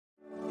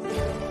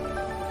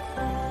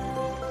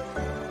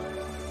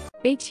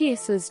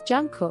BTS's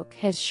Jungkook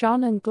has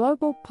shone in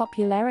global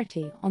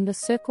popularity on the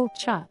Circle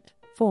chart,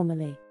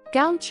 formerly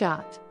Gaon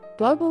chart,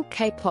 global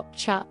K-pop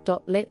chart.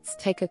 Let's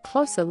take a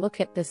closer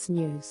look at this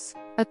news.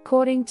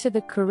 According to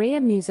the Korea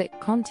Music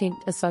Content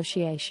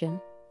Association,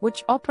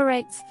 which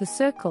operates the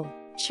Circle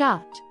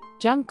chart,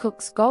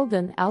 Jungkook's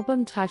golden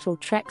album title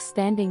track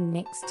Standing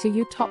Next to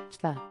You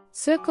topped the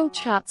Circle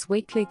chart's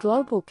weekly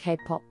global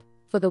K-pop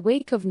for the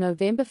week of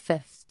November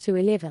 5th to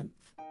 11th.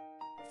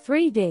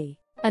 3D,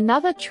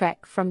 another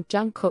track from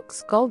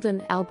Jungkook's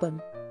golden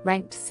album,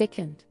 ranked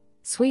second,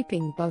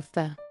 sweeping both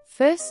the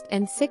first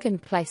and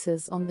second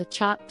places on the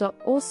chart.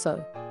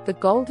 Also, the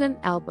golden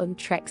album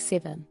track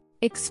 7,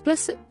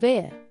 Explicit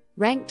Bear,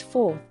 ranked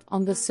fourth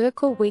on the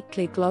Circle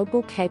weekly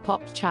global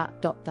K-pop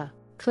chart. The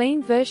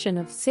clean version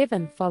of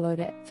 7 followed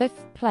at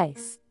 5th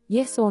place,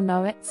 Yes or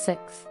No at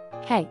 6th,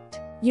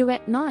 Hate You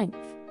at 9th,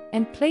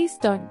 and Please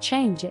Don't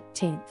Change at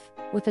 10th,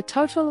 with a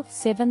total of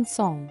 7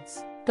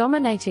 songs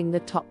dominating the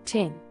top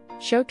 10,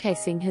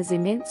 showcasing his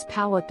immense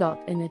power.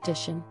 In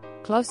addition,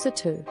 Closer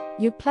to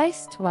You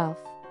placed 12th,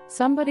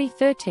 Somebody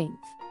 13th,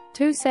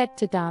 Too Sad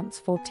to Dance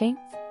 14th,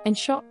 and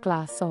Shot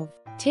Glass of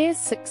Tears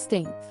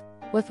 16th,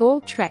 with all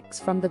tracks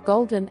from the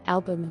golden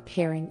album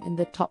appearing in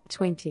the top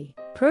 20,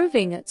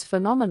 proving its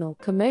phenomenal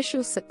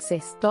commercial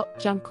success.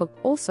 Jungkook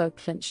also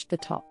clinched the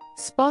top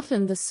spot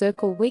in the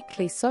Circle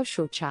weekly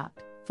social chart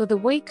for the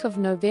week of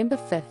November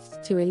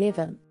 5th to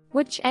 11th,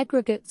 which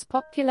aggregates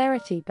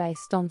popularity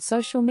based on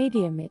social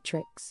media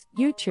metrics,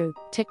 YouTube,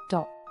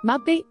 TikTok,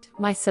 Mudbeat,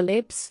 My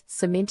Celebs,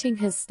 cementing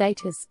his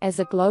status as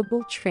a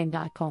global trend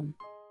icon.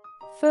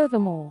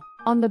 Furthermore,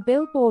 on the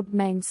Billboard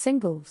main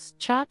singles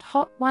chart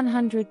Hot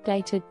 100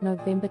 dated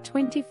November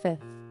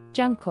 25th,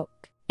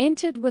 Jungkook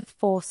entered with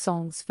 4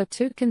 songs for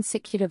 2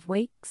 consecutive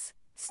weeks,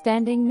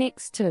 Standing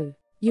Next to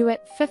You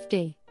at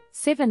 50,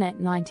 7 at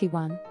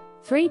 91,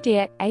 3D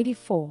at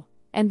 84,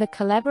 and the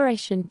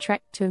collaboration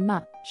track Too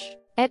Much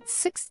at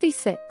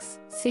 66,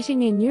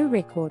 setting a new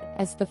record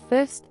as the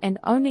first and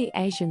only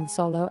Asian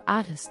solo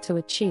artist to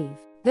achieve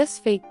this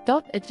feat.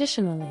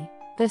 Additionally,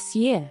 this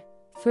year,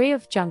 3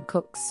 of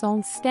Jungkook's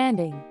songs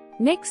Standing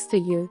Next to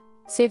You,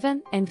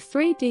 7 and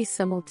 3D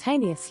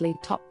simultaneously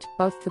topped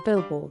both the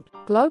Billboard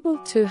Global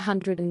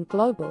 200 and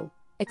Global,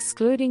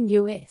 excluding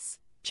US,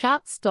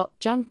 charts.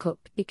 Jungkook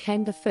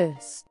became the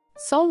first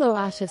solo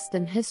artist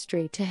in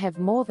history to have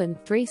more than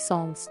 3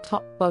 songs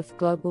top both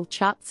global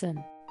charts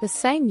in the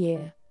same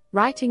year,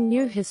 writing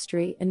new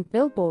history in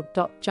Billboard.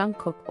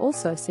 Jungkook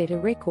also set a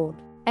record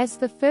as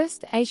the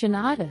first Asian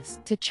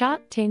artist to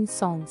chart 10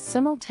 songs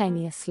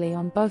simultaneously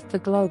on both the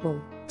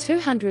Global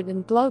 200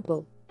 and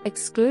Global,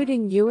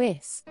 excluding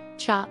US,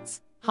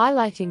 charts,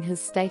 highlighting his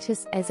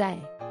status as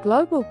a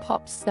global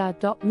pop star.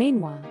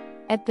 Meanwhile,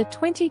 at the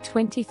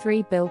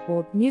 2023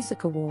 Billboard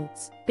Music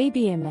Awards,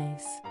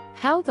 BBMAs,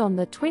 held on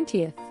the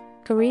 20th,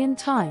 Korean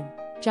time,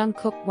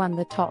 Jungkook won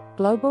the top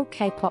global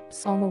K-pop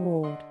song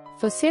award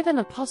for 7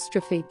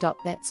 apostrophe.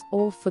 That's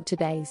all for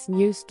today's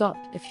news.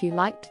 If you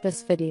liked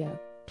this video,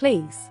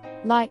 please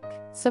like,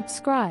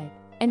 subscribe,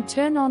 and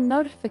turn on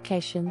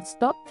notifications.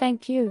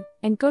 Thank you,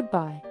 and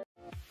goodbye.